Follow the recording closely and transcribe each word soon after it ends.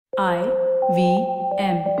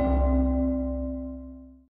IVM.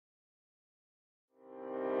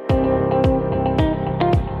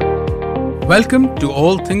 Welcome to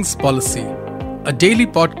All Things Policy, a daily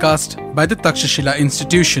podcast by the Takshashila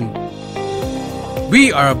Institution.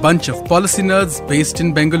 We are a bunch of policy nerds based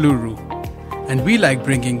in Bengaluru, and we like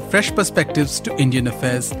bringing fresh perspectives to Indian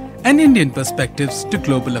affairs and Indian perspectives to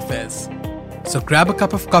global affairs. So grab a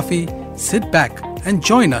cup of coffee, sit back, and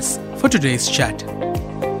join us for today's chat.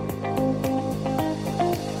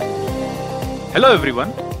 Hello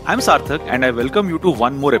everyone, I'm Sarthak and I welcome you to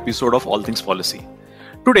one more episode of All Things Policy.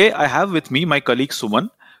 Today I have with me my colleague Suman.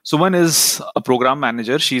 Suman is a program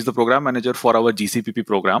manager. She is the program manager for our GCPP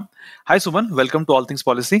program. Hi Suman, welcome to All Things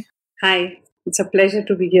Policy. Hi, it's a pleasure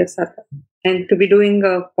to be here, Sarthak, and to be doing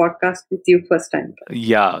a podcast with you first time.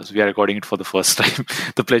 Yeah, we are recording it for the first time.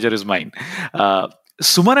 The pleasure is mine.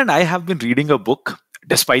 Suman and I have been reading a book,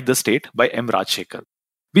 Despite the State, by M. Rajshekhar.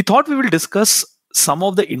 We thought we will discuss some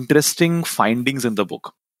of the interesting findings in the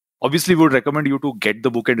book. Obviously, we would recommend you to get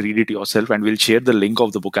the book and read it yourself, and we'll share the link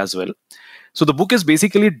of the book as well. So the book is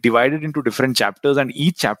basically divided into different chapters, and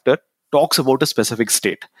each chapter talks about a specific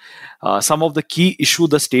state, some of the key issues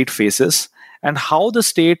the state faces, and how the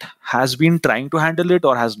state has been trying to handle it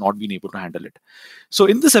or has not been able to handle it. So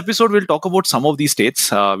in this episode, we'll talk about some of these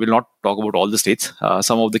states. We'll not talk about all the states,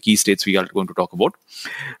 some of the key states we are going to talk about.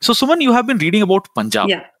 So Suman, you have been reading about Punjab.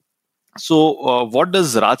 Yeah. So what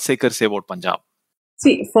does Rajshekhar say about Punjab?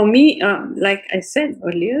 See, for me, like I said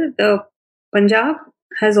earlier, the Punjab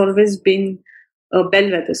has always been a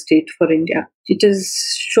bellwether state for India. It has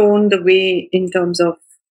shown the way in terms of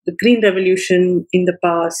the Green Revolution in the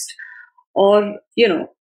past, or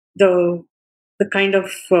the kind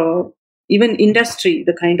of even industry,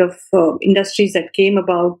 the kind of industries that came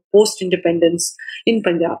about post independence in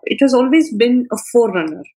Punjab. It has always been a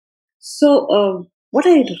forerunner. So what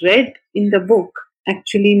I read in the book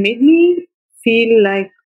actually made me feel like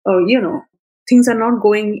things are not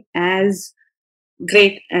going as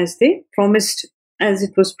great as they promised, as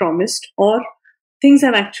it was promised, or things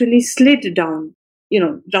have actually slid down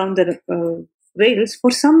the rails for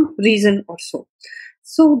some reason or so.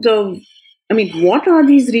 So what are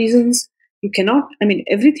these reasons? You cannot,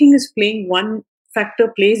 everything is playing, one factor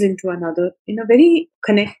plays into another in a very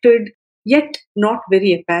connected yet not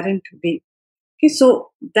very apparent way. Okay, so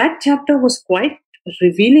that chapter was quite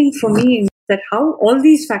revealing for me in that how all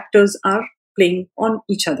these factors are playing on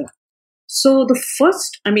each other. So the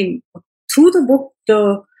first, through the book,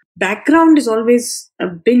 the background has always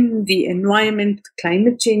been the environment,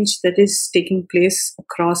 climate change that is taking place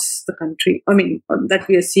across the country. That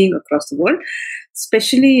we are seeing across the world,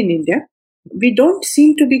 especially in India. We don't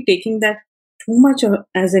seem to be taking that too much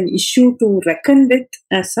as an issue to reckon with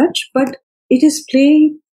as such, but it is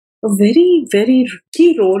playing a very, very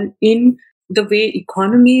key role in the way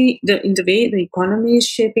the economy is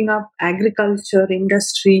shaping up, agriculture,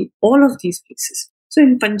 industry, all of these places. So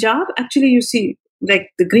in Punjab, actually, you see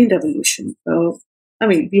like the Green Revolution.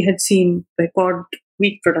 We had seen record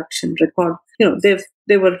wheat production,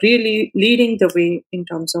 they were really leading the way in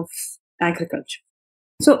terms of agriculture.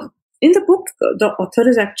 So in the book, the author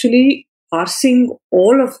is actually parsing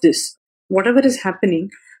all of this, whatever is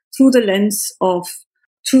happening, through the lens of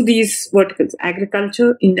through these verticals: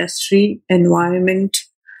 agriculture, industry, environment,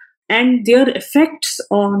 and their effects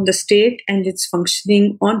on the state and its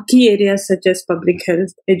functioning on key areas such as public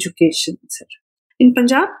health, education, etc. In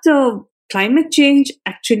Punjab, the climate change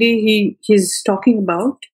actually he's talking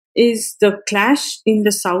about is the clash in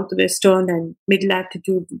the southwestern and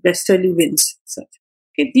mid-latitude westerly winds.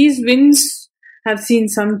 Okay, these winds have seen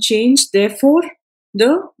some change. Therefore,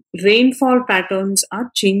 the rainfall patterns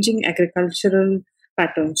are changing agricultural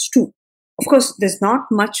patterns too. Of course, there's not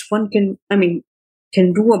much one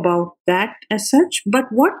can do about that as such. But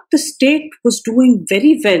what the state was doing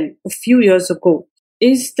very well a few years ago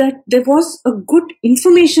is that there was a good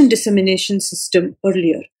information dissemination system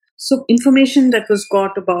earlier. So information that was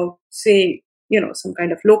got about, say, some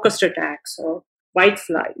kind of locust attacks or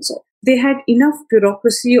whiteflies, or they had enough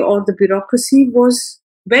bureaucracy, or the bureaucracy was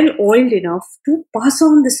well oiled enough to pass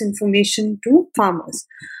on this information to farmers.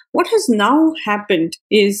 What has now happened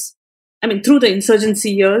is, through the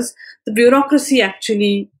insurgency years, the bureaucracy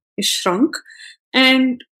actually is shrunk.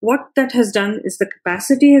 And what that has done is the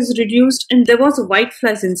capacity has reduced. And there was a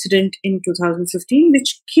whiteflies incident in 2015,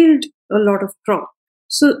 which killed a lot of crop.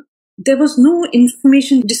 So there was no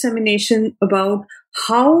information dissemination about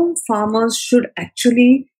how farmers should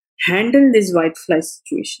actually handle this whitefly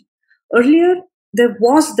situation. Earlier, there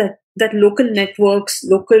was that local networks,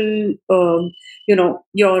 local,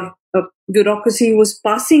 your bureaucracy was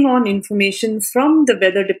passing on information from the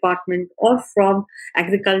weather department or from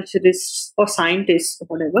agriculturists or scientists or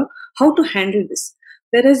whatever, how to handle this.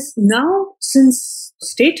 Whereas now, since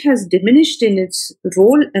state has diminished in its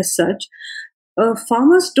role as such,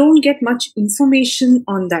 farmers don't get much information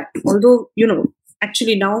on that. Although,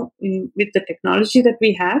 actually now with the technology that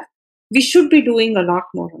we have, we should be doing a lot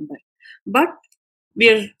more on that. But we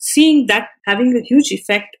are seeing that having a huge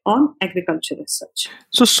effect on agriculture as such.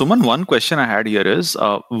 So, Suman, one question I had here is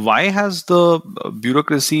why has the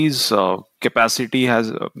bureaucracy's capacity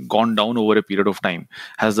has gone down over a period of time?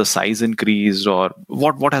 Has the size increased, or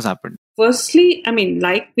what has happened? Firstly,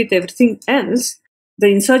 like with everything else, the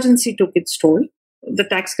insurgency took its toll. The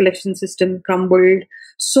tax collection system crumbled.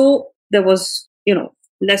 So there was,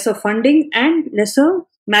 lesser funding and lesser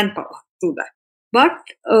manpower to that. But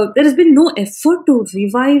there has been no effort to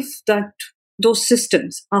revive those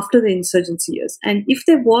systems after the insurgency years. And if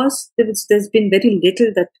there's been very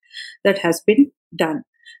little that has been done.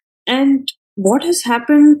 And what has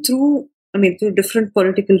happened through different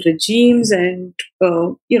political regimes and,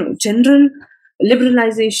 general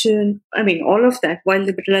liberalization, all of that, while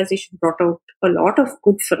liberalization brought out a lot of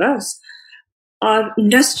good for us, our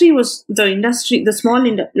industry the small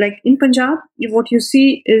industry, like in Punjab, what you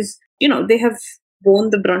see is, they have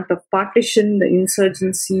borne the brunt of partition, the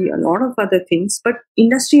insurgency, a lot of other things, but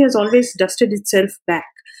industry has always dusted itself back.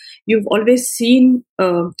 You've always seen,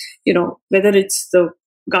 whether it's the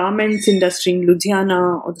garments industry in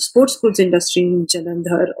Ludhiana or the sports goods industry in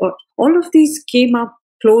Jalandhar, or all of these came up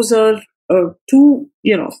closer to,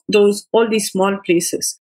 all these small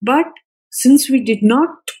places. But since we did not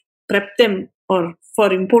prep them or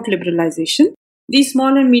for import liberalization, these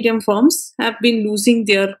small and medium firms have been losing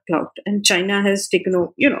their clout, and China has taken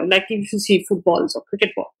over, like if you see footballs or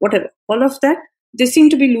cricket ball, whatever, all of that, they seem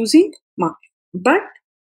to be losing market. But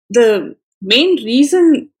the main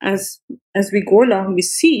reason as we go along, we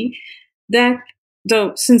see that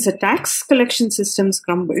since the tax collection systems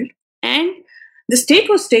crumbled and the state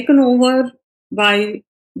was taken over by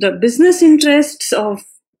the business interests of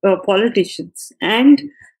politicians, and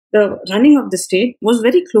the running of the state was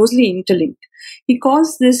very closely interlinked. He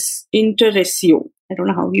calls this interessio. I don't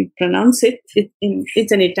know how you pronounce it.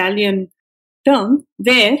 It's an Italian term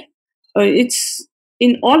where it's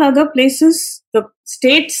in all other places, the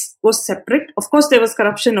states was separate. Of course, there was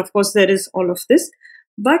corruption. Of course, there is all of this.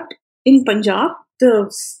 But in Punjab, the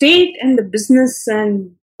state and the business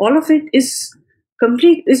and all of it is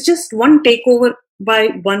complete. It's just one takeover by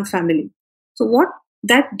one family. So what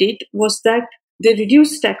that did was that they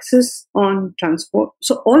reduced taxes on transport.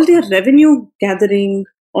 So all their revenue gathering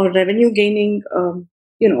or revenue gaining,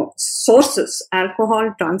 sources,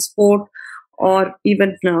 alcohol, transport, or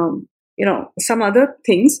even, some other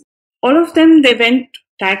things, all of them, they went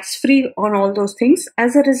tax-free on all those things,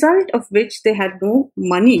 as a result of which they had no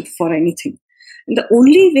money for anything. And the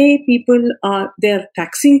only way they're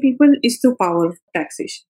taxing people is through power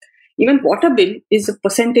taxation. Even water bill is a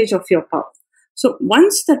percentage of your power. So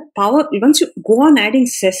once you go on adding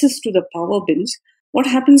cesses to the power bills, what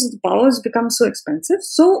happens is the powers become so expensive.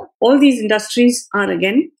 So all these industries are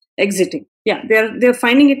again exiting. Yeah, they're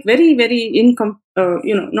finding it very, very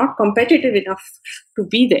not competitive enough to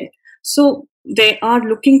be there. So they are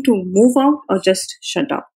looking to move out or just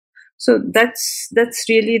shut up. So that's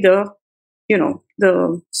really the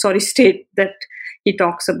sorry state that he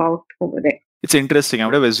talks about over there. It's interesting. I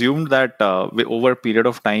would have assumed that over a period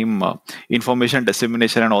of time, information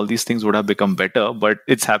dissemination and all these things would have become better, but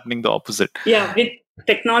it's happening the opposite. Yeah, with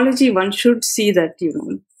technology, one should see that,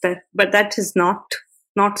 but that is not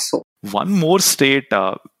so. One more state,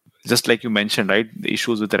 just like you mentioned, right, the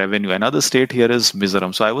issues with revenue. Another state here is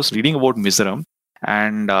Mizoram. So I was reading about Mizoram,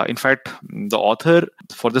 and in fact, the author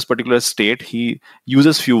for this particular state, he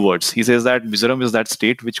uses few words. He says that Mizoram is that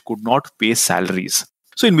state which could not pay salaries.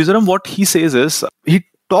 So in Mizoram, what he says is, he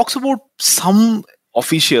talks about some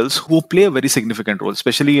officials who play a very significant role,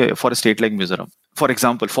 especially for a state like Mizoram. For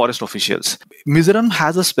example, forest officials. Mizoram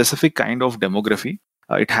has a specific kind of demography.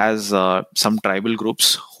 It has some tribal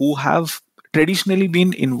groups who have traditionally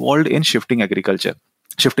been involved in shifting agriculture,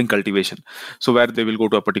 shifting cultivation. So where they will go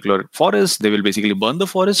to a particular forest, they will basically burn the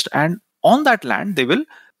forest, and on that land, they will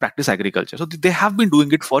practice agriculture. So they have been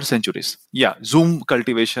doing it for centuries. Yeah, zoom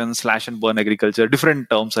cultivation, slash and burn agriculture, different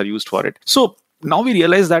terms are used for it. So now we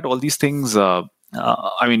realize that all these things, this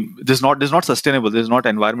is not sustainable. This is not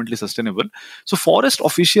environmentally sustainable. So forest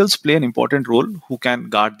officials play an important role who can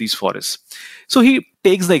guard these forests. So he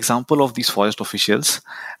takes the example of these forest officials,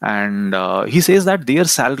 and he says that their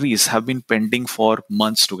salaries have been pending for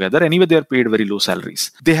months together. Anyway, they are paid very low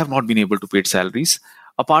salaries. They have not been able to pay salaries.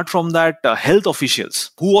 Apart from that, health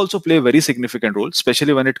officials who also play a very significant role,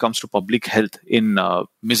 especially when it comes to public health in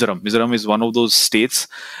Mizoram. Mizoram is one of those states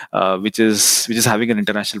which is having an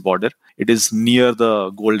international border. It is near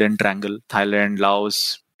the Golden Triangle, Thailand,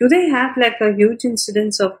 Laos. Do they have like a huge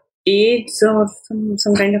incidence of AIDS or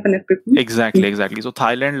some kind of an epidemic? Exactly. So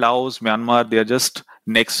Thailand, Laos, Myanmar, they are just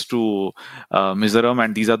next to Mizoram,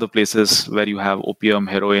 and these are the places where you have opium,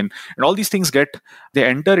 heroin, and all these things they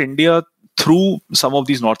enter India through some of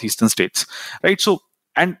these northeastern states, right? So,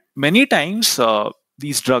 and many times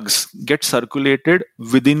these drugs get circulated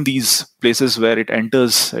within these places where it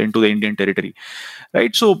enters into the Indian territory,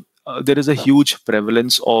 right? So there is a huge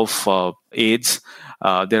prevalence of AIDS.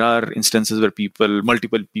 There are instances where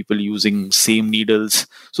multiple people using same needles.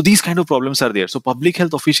 So these kind of problems are there. So public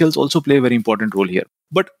health officials also play a very important role here.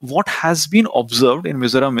 But what has been observed in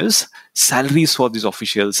Mizoram is salaries for these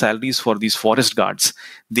officials, salaries for these forest guards,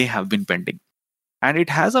 they have been pending. And it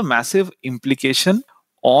has a massive implication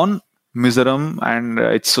on Mizoram and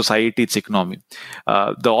its society, its economy.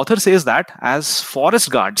 The author says that as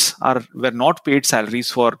forest guards were not paid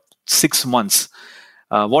salaries for 6 months,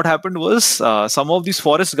 what happened was some of these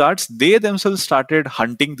forest guards, they themselves started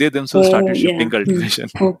hunting, they themselves started shifting cultivation.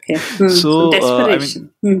 Okay. So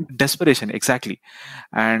desperation. Desperation, exactly.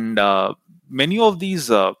 And many of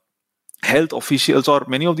these health officials or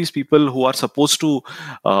many of these people who are supposed to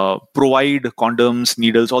provide condoms,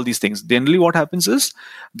 needles, all these things, generally what happens is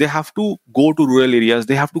they have to go to rural areas,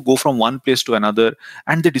 they have to go from one place to another,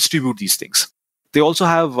 and they distribute these things. They also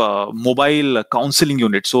have mobile counseling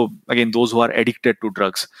units. So again, those who are addicted to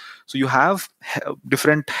drugs. So you have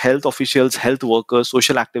different health officials, health workers,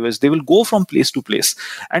 social activists. They will go from place to place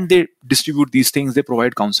and they distribute these things. They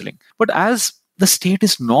provide counseling. But as the state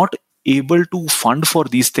is not able to fund for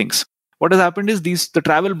these things, what has happened is the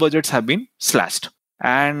travel budgets have been slashed.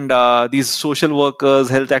 And these social workers,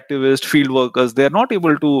 health activists, field workers, they are not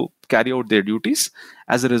able to carry out their duties,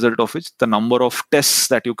 as a result of which the number of tests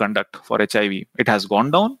that you conduct for HIV, it has gone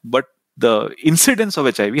down, but the incidence of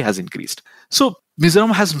HIV has increased. So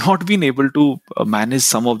Mizoram has not been able to manage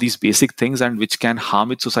some of these basic things, and which can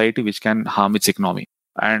harm its society, which can harm its economy.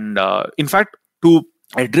 And in fact, to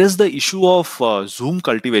address the issue of Zoom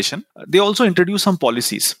cultivation, they also introduced some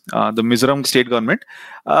policies. The Mizoram state government,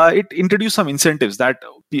 it introduced some incentives that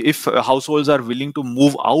if households are willing to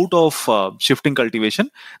move out of shifting cultivation,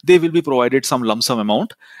 they will be provided some lump sum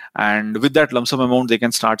amount, and with that lump sum amount, they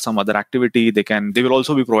can start some other activity. They will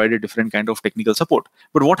also be provided different kind of technical support.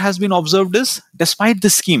 But what has been observed is, despite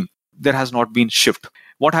this scheme, there has not been shift.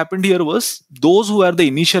 What happened here was, those who were the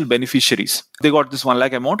initial beneficiaries, they got this 1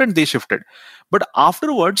 lakh amount and they shifted. But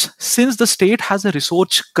afterwards, since the state has a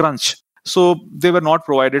resource crunch, so they were not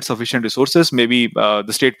provided sufficient resources. Maybe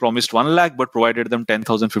the state promised 1 lakh but provided them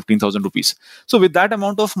 10,000, 15,000 rupees. So with that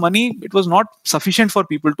amount of money, it was not sufficient for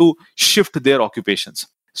people to shift their occupations.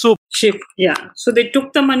 So they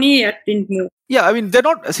took the money and didn't move. Yeah, I mean, they're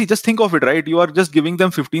not, see, just think of it, right? You are just giving them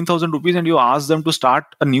 15,000 rupees and you ask them to start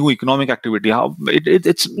a new economic activity. How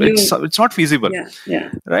it's not feasible.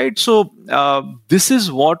 Yeah. Right? So this is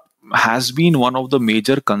what has been one of the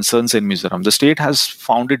major concerns in Mizoram. The state has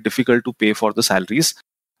found it difficult to pay for the salaries,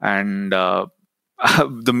 and But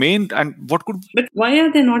why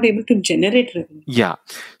are they not able to generate revenue? Yeah.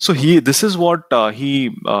 So this is what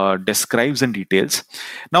he describes in details.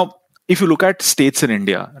 Now, if you look at states in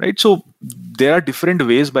India, right? So there are different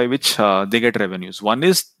ways by which they get revenues. One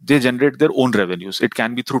is they generate their own revenues. It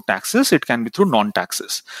can be through taxes. It can be through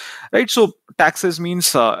non-taxes, right? So taxes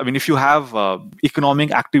means, if you have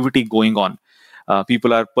economic activity going on,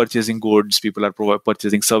 people are purchasing goods, people are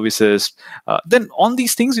purchasing services, then on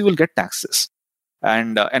these things you will get taxes.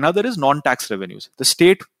 And another is non-tax revenues. The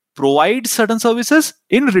state provides certain services.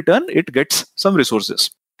 In return, it gets some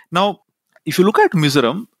resources. Now, if you look at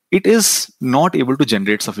Mizoram, it is not able to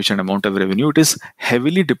generate sufficient amount of revenue. It is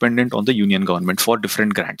heavily dependent on the union government for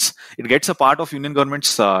different grants. It gets a part of union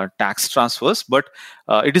government's tax transfers, but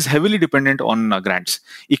it is heavily dependent on grants.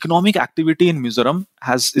 Economic activity in Mizoram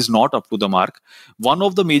is not up to the mark. One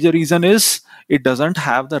of the major reason is it doesn't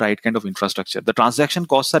have the right kind of infrastructure. The transaction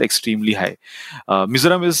costs are extremely high.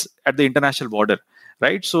 Mizoram is at the international border,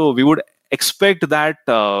 right? So we would expect that,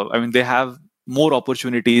 they have more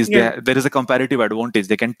opportunities. Yeah. There is a comparative advantage.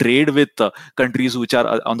 They can trade with countries which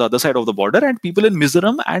are on the other side of the border, and people in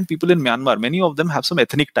Mizoram and people in Myanmar, many of them have some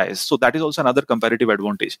ethnic ties. So that is also another comparative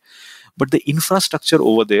advantage. But the infrastructure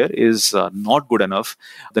over there is not good enough.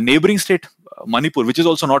 The neighboring state, Manipur, which is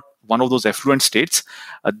also not one of those affluent states,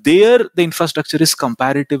 there the infrastructure is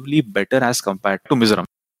comparatively better as compared to Mizoram.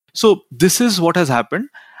 So this is what has happened.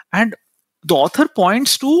 And the author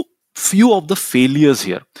points to few of the failures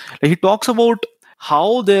here. Like he talks about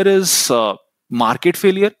how there is market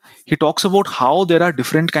failure. He talks about how there are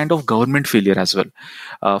different kind of government failure as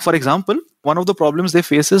well. For example, one of the problems they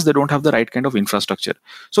face is they don't have the right kind of infrastructure.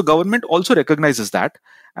 So government also recognizes that,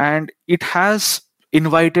 and it has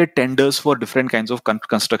invited tenders for different kinds of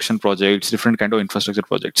construction projects, different kind of infrastructure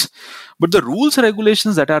projects. But the rules and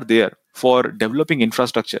regulations that are there for developing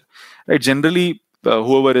infrastructure, right, generally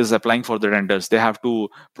whoever is applying for the tenders, they have to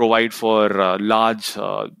provide for large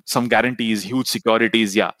some guarantees, huge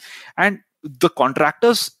securities, and the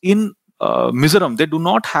contractors in Mizoram, they do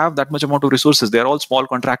not have that much amount of resources. They are all small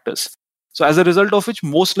contractors. So as a result of which,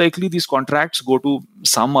 most likely these contracts go to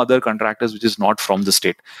some other contractors which is not from the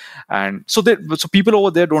state, and so people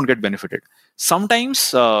over there don't get benefited.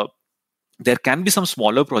 Sometimes there can be some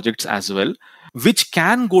smaller projects as well which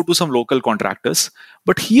can go to some local contractors.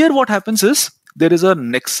 But here what happens is there is a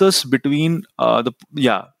nexus between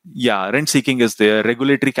rent seeking is there,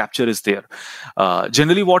 regulatory capture is there.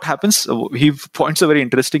 Generally what happens, he points a very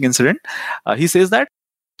interesting incident. He says that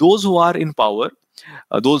those who are in power,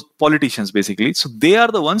 those politicians basically, so they are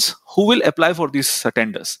the ones who will apply for these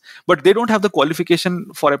tenders, but they don't have the qualification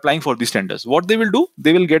for applying for these tenders. What they will do,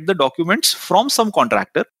 they will get the documents from some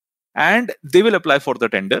contractor and they will apply for the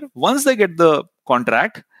tender. Once they get the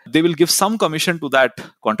contract, they will give some commission to that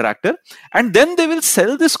contractor, and then they will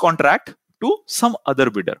sell this contract to some other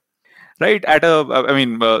bidder, right?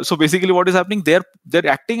 So basically what is happening, they're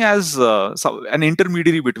acting as an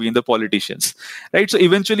intermediary between the politicians, right? So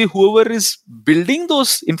eventually whoever is building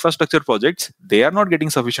those infrastructure projects, they are not getting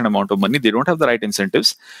sufficient amount of money, they don't have the right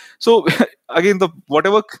incentives. So again,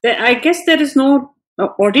 I guess there is no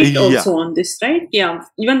audit also on this, right?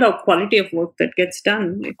 Even the quality of work that gets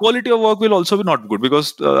done, quality of work will also be not good,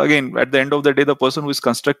 because again, at the end of the day, the person who is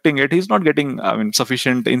constructing it, he's not getting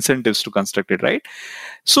sufficient incentives to construct it, right?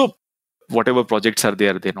 So whatever projects are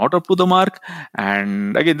there, they're not up to the mark.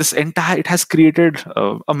 And again, it has created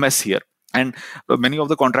a mess here. And many of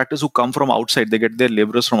the contractors who come from outside, they get their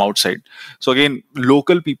laborers from outside. So again,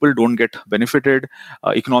 local people don't get benefited.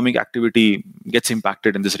 Economic activity gets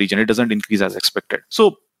impacted in this region. It doesn't increase as expected.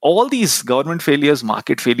 So all these government failures,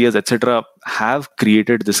 market failures, etc., have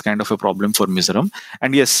created this kind of a problem for Mizoram.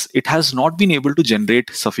 And yes, it has not been able to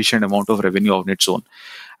generate sufficient amount of revenue on its own.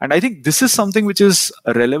 And I think this is something which is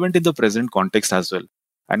relevant in the present context as well,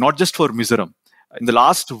 and not just for Mizoram. In the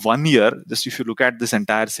last 1 year, just if you look at this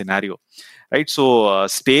entire scenario, right? So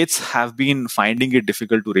states have been finding it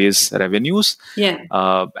difficult to raise revenues.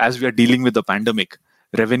 As we are dealing with the pandemic,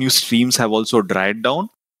 revenue streams have also dried down,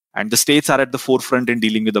 and the states are at the forefront in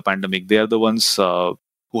dealing with the pandemic. They are the ones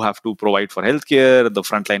who have to provide for healthcare. The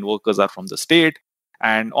frontline workers are from the state,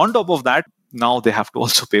 and on top of that, now they have to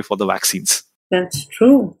also pay for the vaccines. That's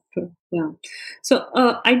true. Yeah. So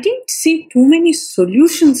I didn't see too many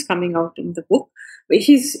solutions coming out in the book.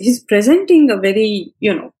 He's presenting a very,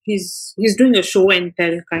 he's doing a show and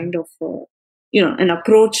tell kind of, an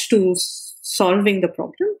approach to solving the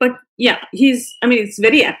problem. But it's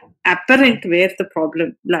very apparent where the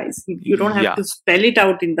problem lies. You don't have to spell it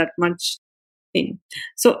out in that much thing.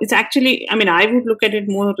 So it's actually, I would look at it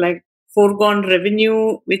more like foregone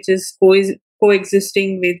revenue, which is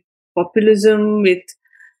coexisting with populism, with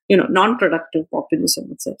non-productive populism,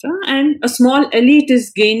 etc. And a small elite is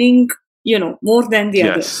gaining more than the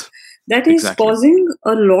others. That is causing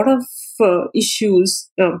a lot of issues,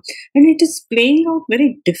 and it is playing out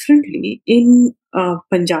very differently in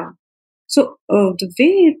Punjab. So the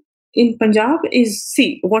way in Punjab is,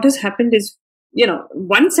 what has happened is,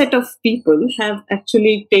 one set of people have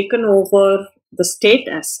actually taken over the state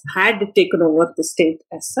as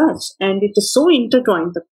such, and it is so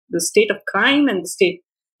intertwined. The state of crime and the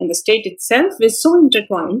state itself is so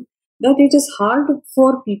intertwined that it is hard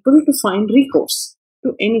for people to find recourse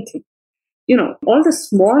to anything. All the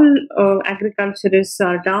small agriculturists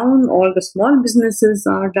are down, all the small businesses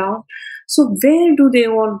are down. So where do they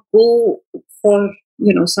all go for,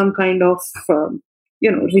 some kind of,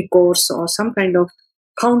 recourse or some kind of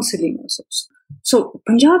counseling or so? So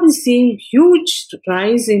Punjab is seeing huge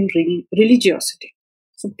rise in religiosity.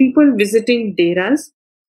 So people visiting deras,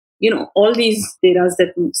 all these deras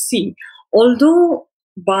that we see, although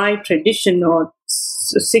by tradition or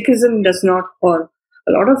Sikhism does not, or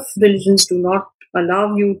a lot of religions do not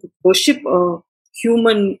allow you to worship a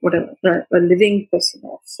human, a living person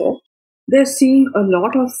also, they're seeing a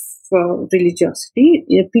lot of religiosity.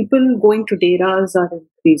 People going to deras are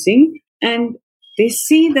increasing, and they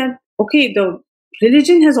see that, the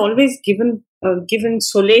religion has always given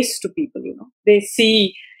solace to people. They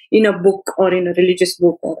see in a book or in a religious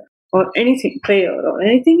book or or anything, prayer or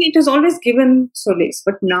anything, it is always given solace.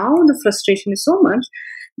 But now the frustration is so much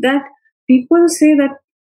that people say that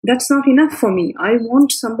that's not enough for me. I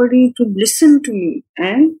want somebody to listen to me.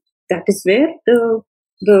 And that is where the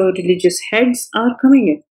religious heads are coming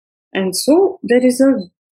in. And so there is a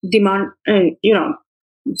demand,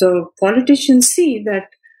 the politicians see that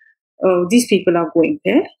these people are going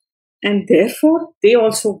there, and therefore they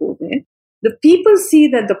also go there. The people see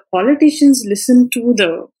that the politicians listen to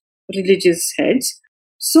the religious heads.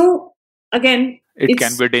 So again, it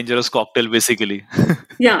can be a dangerous cocktail, basically.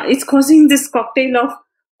 Yeah, it's causing this cocktail of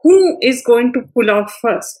who is going to pull out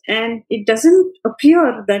first. And it doesn't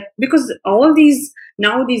appear that, because these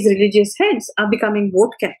religious heads are becoming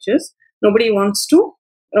vote catchers, nobody wants to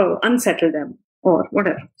unsettle them or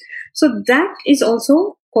whatever. So that is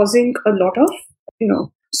also causing a lot of,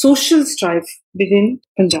 social strife within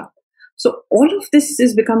Punjab. So all of this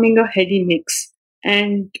is becoming a heady mix.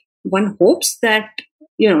 And one hopes that,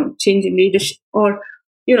 change in leadership, or,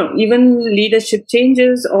 even leadership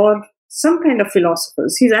changes, or some kind of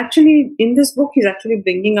philosophers. He's actually, in this book, he's actually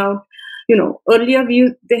bringing out, earlier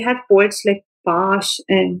they had poets like Pash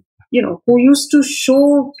and, who used to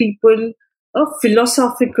show people a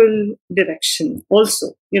philosophical direction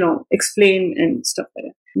also, explain and stuff like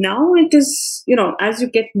that. Now it is, as you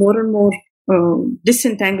get more and more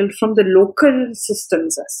disentangled from the local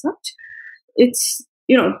systems as such, it's,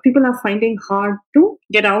 people are finding hard to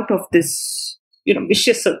get out of this,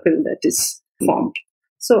 vicious circle that is formed.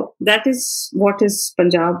 So that is what is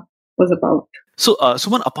Punjab was about. So,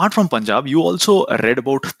 Suman, apart from Punjab, you also read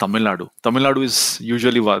about Tamil Nadu. Tamil Nadu is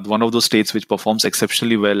usually one of those states which performs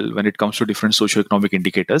exceptionally well when it comes to different socioeconomic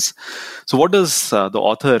indicators. So what does the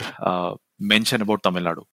author mention about Tamil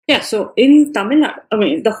Nadu? Yeah, so in Tamil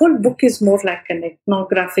Nadu, the whole book is more like an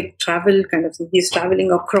ethnographic travel kind of thing. He's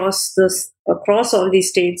traveling across all these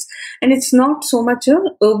states, and it's not so much an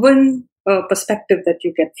urban perspective that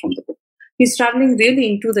you get from the book. He's traveling really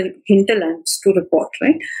into the hinterlands to report,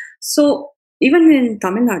 right? So even in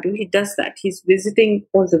Tamil Nadu, he does that. He's visiting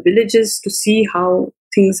all the villages to see how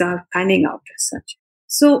things are panning out as such.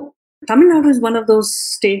 So Tamil Nadu is one of those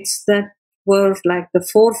states that were like the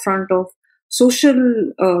forefront of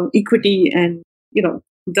social equity and,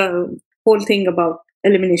 the whole thing about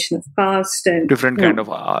elimination of caste and different kind of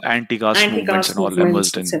anti-caste movements and all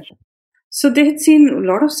emerged in. So they had seen a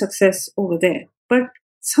lot of success over there, but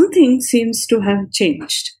something seems to have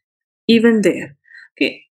changed even there.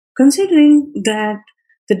 Okay, considering that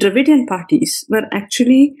the Dravidian parties were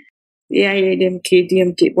actually AIADMK,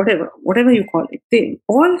 DMK, whatever you call it, they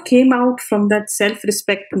all came out from that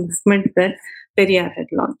self-respect movement that Periyar had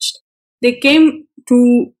launched. They came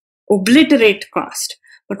to obliterate caste.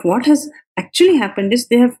 But what has actually happened is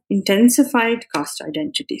they have intensified caste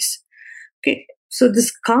identities. Okay, so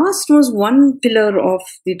this caste was one pillar of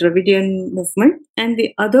the Dravidian movement, and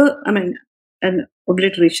the other, an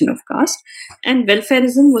obliteration of caste, and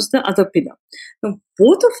welfareism was the other pillar. Now,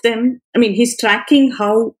 both of them, he's tracking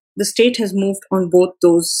how the state has moved on both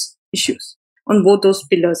those issues, on both those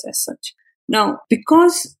pillars as such. Now,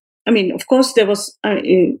 because, of course, there was,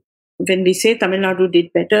 when we say Tamil Nadu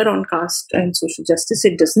did better on caste and social justice,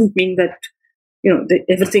 it doesn't mean that,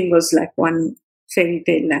 everything was like one fairy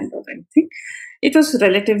tale land or anything. It was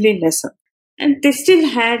relatively lesser. And they still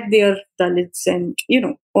had their Dalits and,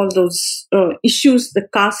 all those issues, the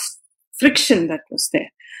caste friction that was there.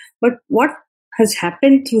 But what has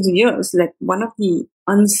happened through the years, like one of the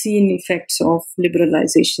unseen effects of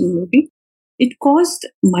liberalization maybe, it caused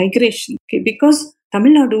migration. Okay? Because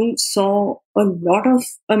Tamil Nadu saw a lot of,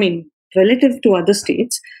 relative to other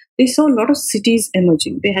states, they saw a lot of cities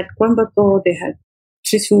emerging. They had Coimbatore, they had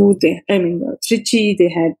Thrissur, Trichy, they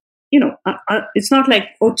had, it's not like,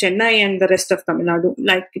 Chennai and the rest of Tamil Nadu,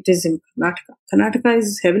 like it is in Karnataka. Karnataka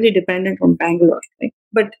is heavily dependent on Bangalore, right?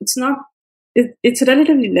 But it's not, it's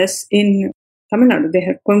relatively less in Tamil Nadu. They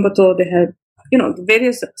have Coimbatore, they have, the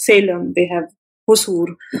various Salem, they have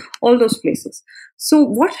Hosur, all those places. So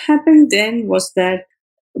what happened then was that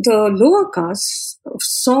the lower castes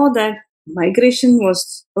saw that migration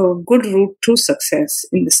was a good route to success,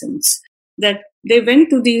 in the sense that they went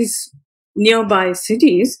to these nearby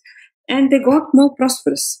cities and they got more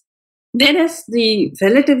prosperous. Whereas the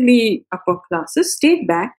relatively upper classes stayed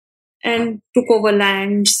back and took over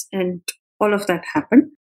lands, and all of that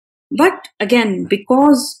happened. But again,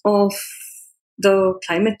 because of the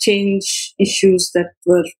climate change issues that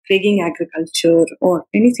were plaguing agriculture or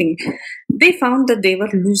anything, they found that they were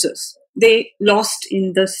losers. They lost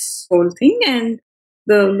in this whole thing, and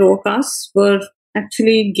the lower castes were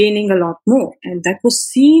actually gaining a lot more. And that was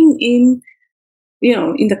seen in,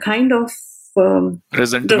 in the kind of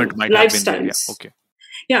resentment the might have been there. lifestyles. Yeah. Okay.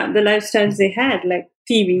 Yeah, the lifestyles they had, like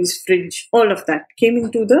TVs, fridge, all of that came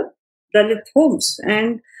into the Dalit homes,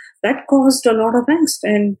 and that caused a lot of angst.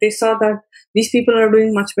 And they saw that these people are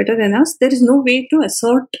doing much better than us. There is no way to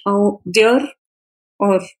assert their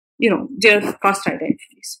or their caste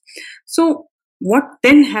identities. So what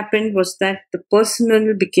then happened was that the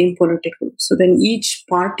personal became political. So then each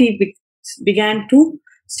party began to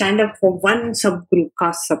stand up for one subgroup,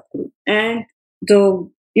 caste subgroup, and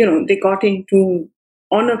they got into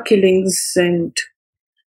honor killings and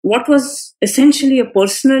what was essentially a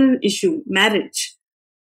personal issue, marriage.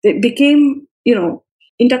 They became,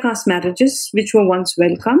 intercaste marriages, which were once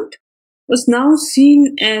welcomed, was now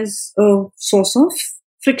seen as a source of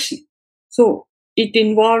friction. So it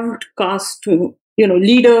involved caste,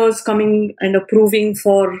 leaders coming and approving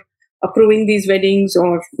these weddings,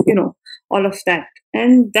 or all of that,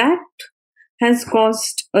 and that has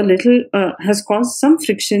caused some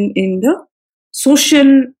friction in the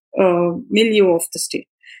social milieu of the state.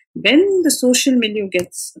 When the social milieu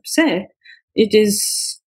gets upset, it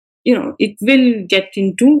is, it will get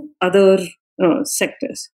into other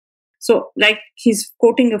sectors. So, like he's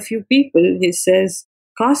quoting a few people, he says,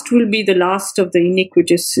 caste will be the last of the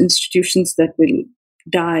iniquitous institutions that will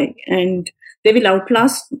die, and they will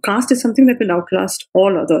outlast, caste is something that will outlast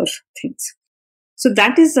all other things. So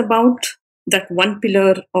that is about that one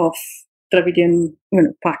pillar of Dravidian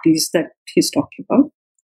parties that he's talking about.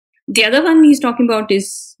 The other one he's talking about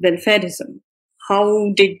is welfareism.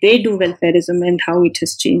 How did they do welfareism and how it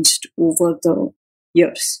has changed over the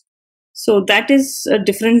years? So that is a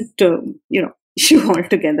different, issue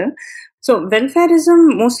altogether. So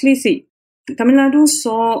welfareism mostly, Tamil Nadu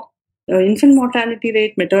saw infant mortality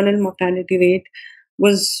rate, maternal mortality rate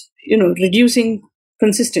was, reducing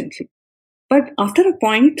consistently. But after a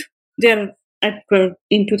point, in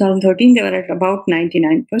 2013, they were at about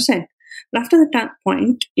 99%. After that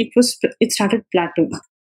point, it started plateauing.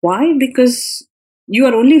 Why? Because you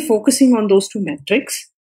are only focusing on those two metrics,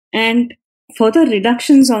 and further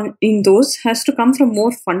reductions in those has to come from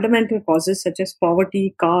more fundamental causes such as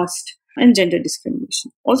poverty, caste, and gender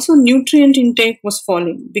discrimination. Also, nutrient intake was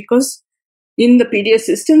falling because in the PDS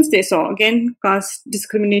systems, they saw again caste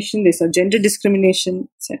discrimination, they saw gender discrimination,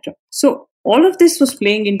 etc. So all of this was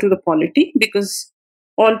playing into the polity because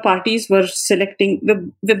all parties were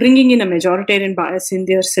bringing in a majoritarian bias in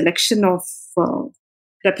their selection of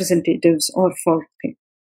representatives or for things.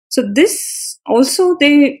 So this also,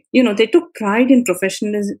 they took pride in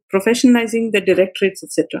professionalizing the directorates,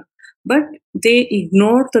 etc. But they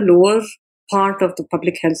ignored the lower part of the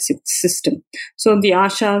public health system. So the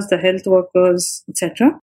ASHAs, the health workers,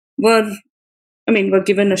 etc., were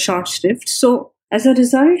given a short shrift. So as a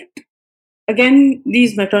result, again,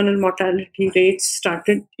 these maternal mortality rates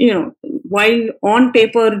started, while on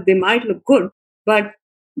paper they might look good, but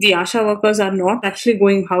the ASHA workers are not actually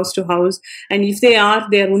going house to house. And if they are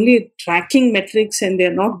only tracking metrics and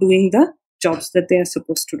they're not doing the jobs that they are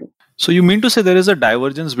supposed to do. So you mean to say there is a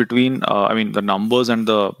divergence between, the numbers and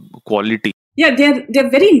the quality? Yeah, they're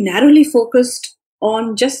very narrowly focused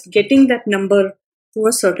on just getting that number to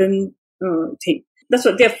a certain thing. That's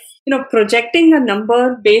what they're, projecting a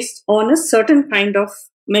number based on a certain kind of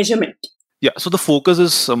measurement. Yeah, so the focus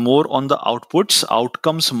is more on the outputs.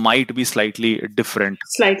 Outcomes might be slightly different.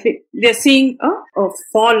 Slightly. They're seeing a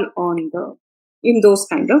fall in those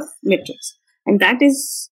kind of metrics. And that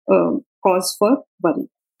is cause for worry.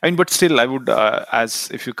 But still, I would, as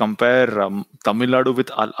if you compare Tamil Nadu with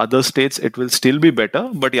other states, it will still be better.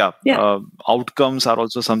 But outcomes are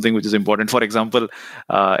also something which is important. For example,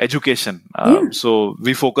 education. So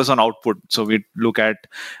we focus on output. So we look at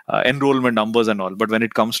enrollment numbers and all. But when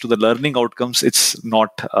it comes to the learning outcomes, it's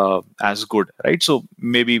not as good, right? So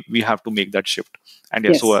maybe we have to make that shift.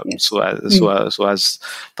 And so as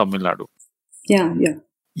Tamil Nadu. Yeah.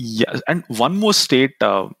 Yeah, and one more state.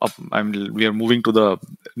 We are moving to the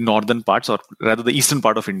northern parts, or rather the eastern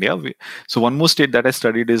part of India. So one more state that I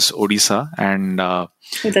studied is Odisha, and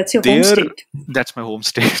that's your home state. That's my home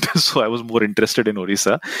state. So I was more interested in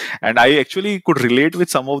Odisha, and I actually could relate with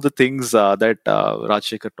some of the things that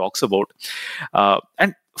Rajshekhar talks about.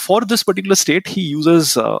 And for this particular state, he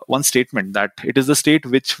uses one statement that it is the state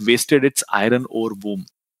which wasted its iron ore boom.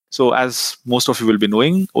 So as most of you will be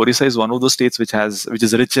knowing, Odisha is one of those states which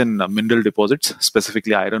is rich in mineral deposits,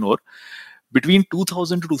 specifically iron ore. Between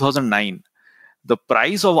 2000 to 2009, the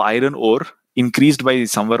price of iron ore increased by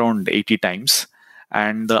somewhere around 80 times.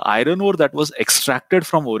 And the iron ore that was extracted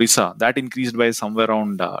from Odisha, that increased by somewhere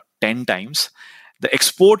around 10 times. The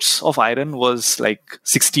exports of iron was like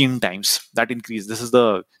 16 times that increase. This is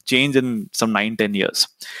the change in some 9-10 years.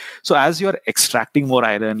 So as you are extracting more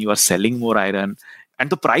iron, you are selling more iron, and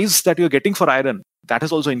the price that you're getting for iron, that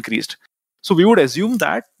has also increased. So we would assume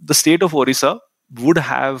that the state of Orissa would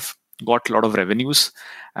have got a lot of revenues,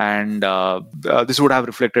 and this would have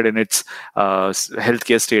reflected in its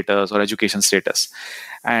healthcare status or education status.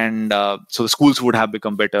 And so the schools would have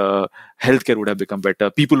become better, healthcare would have become better,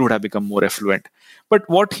 people would have become more affluent. But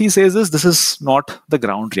what he says is this is not the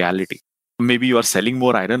ground reality. Maybe you are selling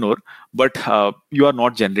more iron ore, but you are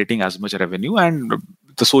not generating as much revenue, and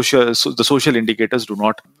the social indicators do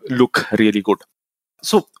not look really good.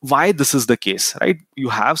 So why this is the case, right? You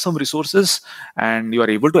have some resources and you are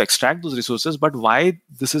able to extract those resources, but why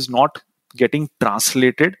this is not getting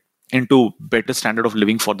translated into better standard of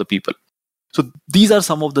living for the people? So these are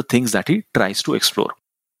some of the things that he tries to explore.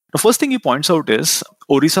 The first thing he points out is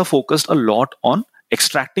Orissa focused a lot on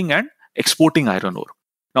extracting and exporting iron ore.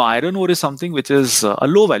 Now, iron ore is something which is a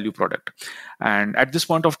low value product. And at this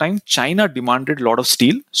point of time, China demanded a lot of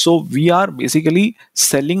steel. So we are basically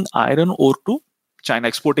selling iron ore to China,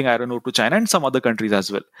 exporting iron ore to China and some other countries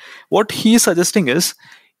as well. What he is suggesting is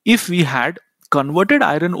if we had converted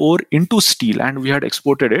iron ore into steel and we had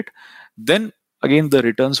exported it, then again the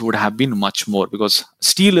returns would have been much more, because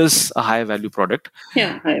steel is a high value product.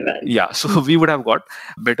 Yeah, high value. Yeah, so we would have got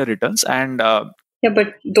better returns. And yeah,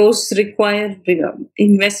 but those require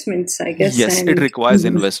investments, I guess. Yes, it requires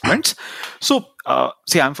investments. So,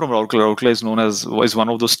 see, I'm from Rourkela. Rourkela is known as is one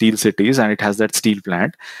of those steel cities, and it has that steel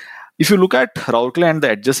plant. If you look at Rourkela and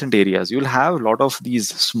the adjacent areas, you'll have a lot of these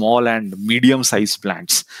small and medium-sized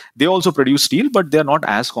plants. They also produce steel, but they're not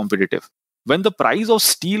as competitive. When the price of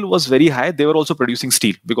steel was very high, they were also producing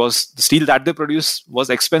steel because the steel that they produce was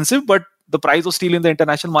expensive, but the price of steel in the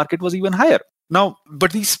international market was even higher. Now,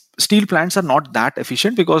 but these steel plants are not that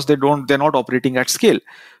efficient because they're not operating at scale.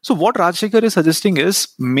 So what Rajshekhar is suggesting is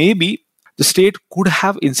maybe the state could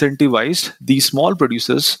have incentivized these small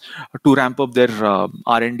producers to ramp up their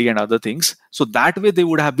R&D and other things. So that way they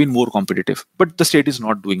would have been more competitive. But the state is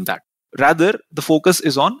not doing that. Rather, the focus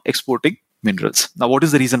is on exporting minerals. Now, what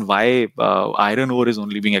is the reason why iron ore is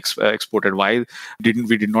only being exported? Why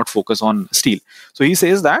we did not focus on steel? So he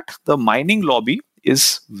says that the mining lobby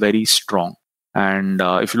is very strong. And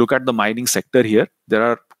if you look at the mining sector here, there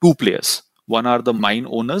are two players. One are the mine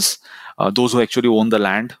owners, those who actually own the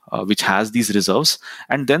land which has these reserves.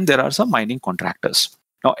 And then there are some mining contractors.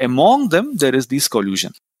 Now, among them, there is this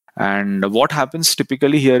collusion. And what happens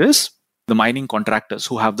typically here is the mining contractors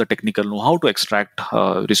who have the technical know-how to extract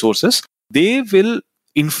resources, they will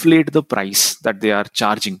inflate the price that they are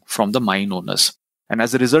charging from the mine owners. And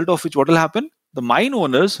as a result of which, what will happen? The mine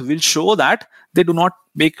owners will show that they do not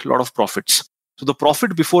make a lot of profits. So the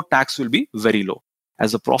profit before tax will be very low.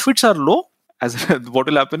 As the profits are low, what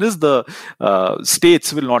will happen is the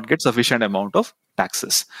states will not get sufficient amount of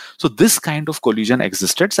taxes. So this kind of collusion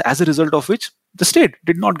existed, so as a result of which the state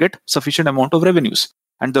did not get sufficient amount of revenues.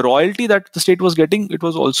 And the royalty that the state was getting, it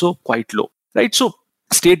was also quite low, right? So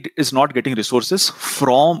state is not getting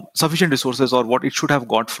sufficient resources or what it should have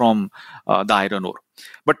got from the iron ore.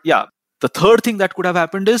 But yeah, the third thing that could have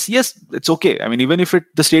happened is, yes, it's okay. I mean, even if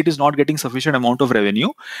the state is not getting sufficient amount of revenue,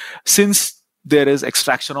 since there is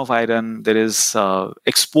extraction of iron, there is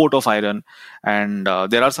export of iron, and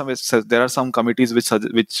there are some committees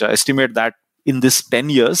which estimate that in this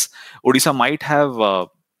 10 years, Odisha might have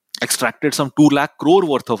extracted some 2 lakh crore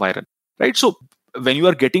worth of iron, right? So when you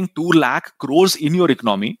are getting 2 lakh crores in your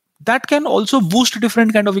economy, that can also boost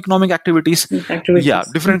different kind of economic activities. Yeah,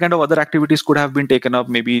 different kind of other activities could have been taken up.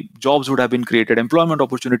 Maybe jobs would have been created, employment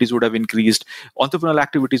opportunities would have increased, entrepreneurial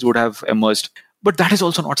activities would have emerged. But that is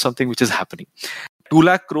also not something which is happening. 2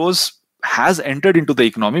 lakh crores has entered into the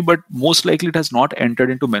economy, but most likely it has not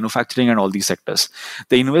entered into manufacturing and all these sectors.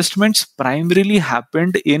 The investments primarily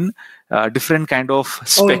happened in different kind of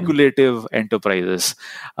speculative enterprises.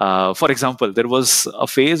 For example, there was a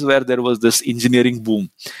phase where there was this engineering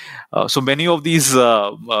boom. So many of these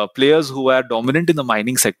players who are dominant in the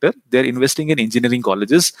mining sector, they're investing in engineering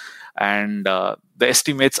colleges, and the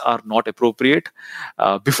estimates are not appropriate.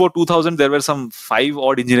 Before 2000, there were some 5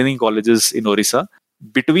 odd engineering colleges in Orissa.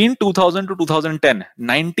 Between 2000 to 2010,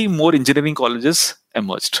 90 more engineering colleges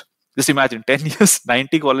emerged. Just imagine, 10 years,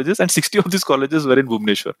 90 colleges, and 60 of these colleges were in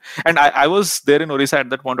Bhubaneswar. And I was there in Orissa at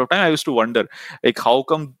that point of time. I used to wonder, like, how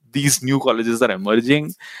come these new colleges are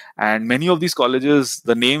emerging? And many of these colleges,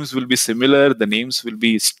 the names will be similar, the names will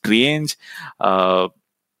be strange.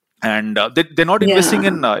 And they're not investing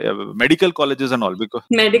in medical colleges and all, because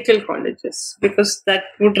that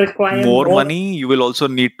would require more money. You will also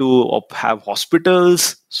need to have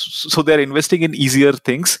hospitals, so they're investing in easier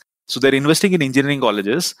things. So they're investing in engineering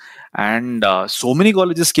colleges, and so many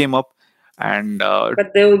colleges came up, and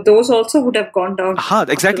but those also would have gone down.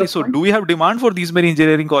 Exactly. So do we have demand for these many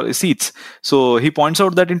engineering seats? So he points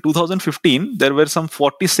out that in 2015 there were some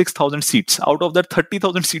 46,000 seats. Out of that,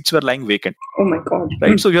 30,000 seats were lying vacant. Oh my God!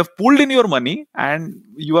 Right. So you have pulled in your money and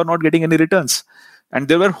you are not getting any returns. And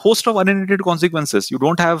there were a host of unintended consequences. You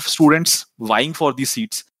don't have students vying for these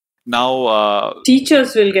seats. Now,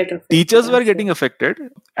 teachers will get affected. Teachers were getting affected,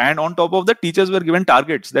 and on top of that, teachers were given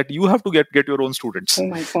targets that you have to get your own students. Oh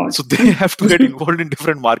my God! So they have to get involved in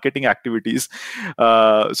different marketing activities.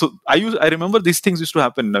 So I remember these things used to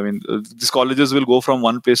happen. I mean, these colleges will go from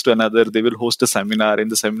one place to another. They will host a seminar. In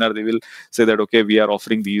the seminar, they will say that, okay, we are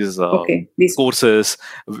offering these courses.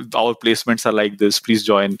 Our placements are like this. Please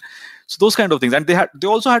join. So those kind of things, and they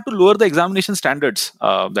also had to lower the examination standards,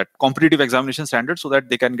 that competitive examination standards, so that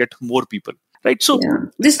they can get more people, right? So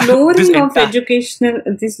this lowering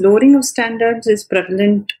this lowering of standards is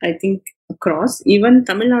prevalent, I think, across. Even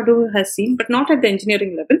Tamil Nadu has seen, but not at the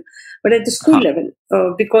engineering level, but at the school level,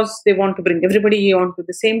 because they want to bring everybody onto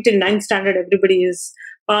the same till 9th standard. Everybody is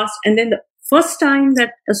passed, and then the first time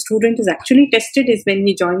that a student is actually tested is when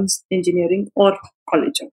he joins engineering or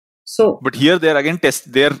college. So, but here they're again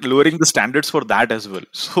they're lowering the standards for that as well.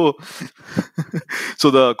 So,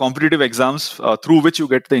 so the competitive exams through which you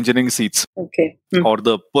get the engineering seats, or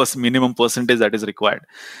the minimum percentage that is required,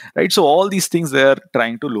 right? So all these things they are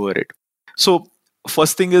trying to lower it. So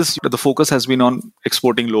first thing is the focus has been on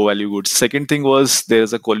exporting low value goods. Second thing was there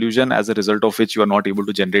is a collusion, as a result of which you are not able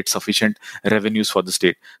to generate sufficient revenues for the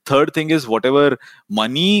state. Third thing is whatever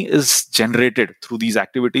money is generated through these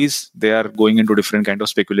activities, they are going into different kind of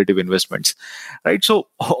speculative investments, right? So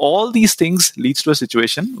all these things leads to a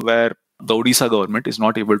situation where the Odisha government is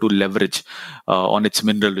not able to leverage on its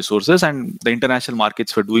mineral resources, and the international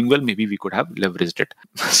markets were doing well. Maybe we could have leveraged it.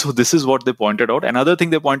 So this is what they pointed out. Another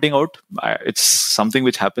thing they're pointing out, it's something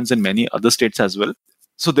which happens in many other states as well.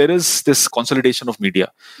 So there is this consolidation of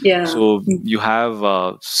media. Yeah. So you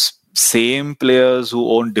have same players who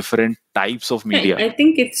own different types of media. I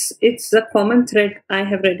think it's a common thread. I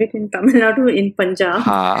have read it in Tamil Nadu, in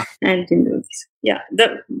Punjab, and in those. Yeah,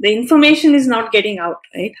 the information is not getting out,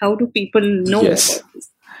 right? How do people know about this?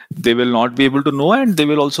 They will not be able to know, and they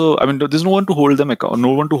will also, I mean, there's no one to hold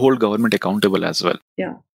no one to hold government accountable as well.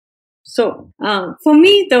 Yeah. So for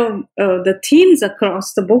me, the themes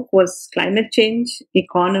across the book was climate change,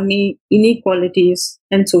 economy, inequalities,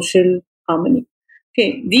 and social harmony.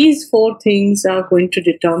 Okay, these 4 things are going to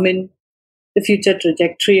determine the future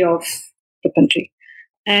trajectory of the country.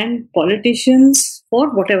 And politicians, for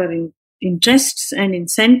whatever interests and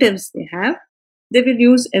incentives they have, they will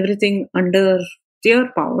use everything under their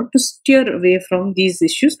power to steer away from these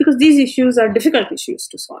issues, because these issues are difficult issues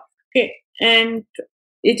to solve. Okay, and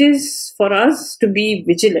it is for us to be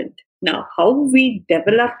vigilant. Now, how we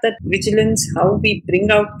develop that vigilance, how we bring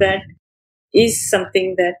out that, is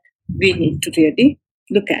something that we need to really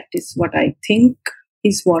look at, is what I think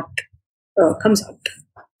is what comes out.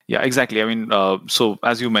 Yeah, exactly. I mean, so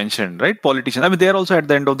as you mentioned, right, politicians, I mean, they're also at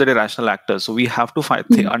the end of the day rational actors. So we have to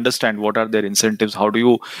understand what are their incentives. How do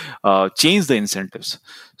you change the incentives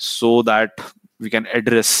so that we can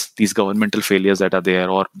address these governmental failures that are there,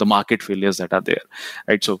 or the market failures that are there,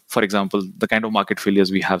 right? So, for example, the kind of market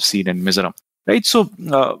failures we have seen in Mizoram. Right. So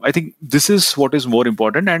I think this is what is more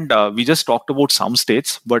important. And we just talked about some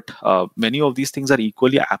states, but many of these things are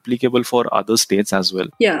equally applicable for other states as well.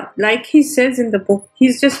 Yeah. Like he says in the book,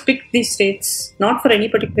 he's just picked these states, not for any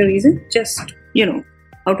particular reason, just,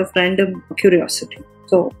 out of random curiosity.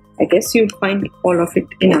 So I guess you'd find all of it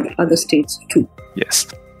in other states too. Yes.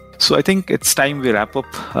 So I think it's time we wrap up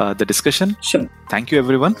the discussion. Sure. Thank you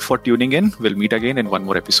everyone for tuning in. We'll meet again in one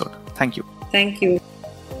more episode. Thank you. Thank you.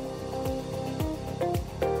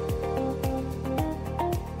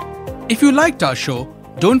 If you liked our show,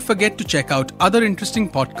 don't forget to check out other interesting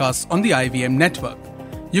podcasts on the IVM network.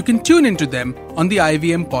 You can tune into them on the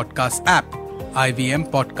IVM Podcast app,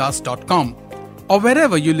 ivmpodcast.com, or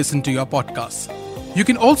wherever you listen to your podcasts. You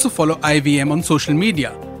can also follow IVM on social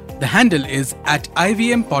media. The handle is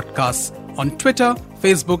 @IVM Podcasts on Twitter,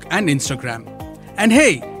 Facebook, and Instagram. And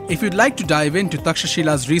hey, if you'd like to dive into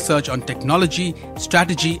Takshashila's research on technology,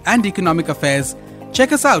 strategy, and economic affairs,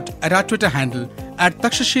 check us out at our Twitter handle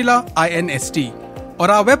 @TakshashilaINST or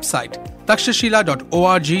our website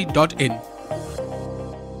takshashila.org.in.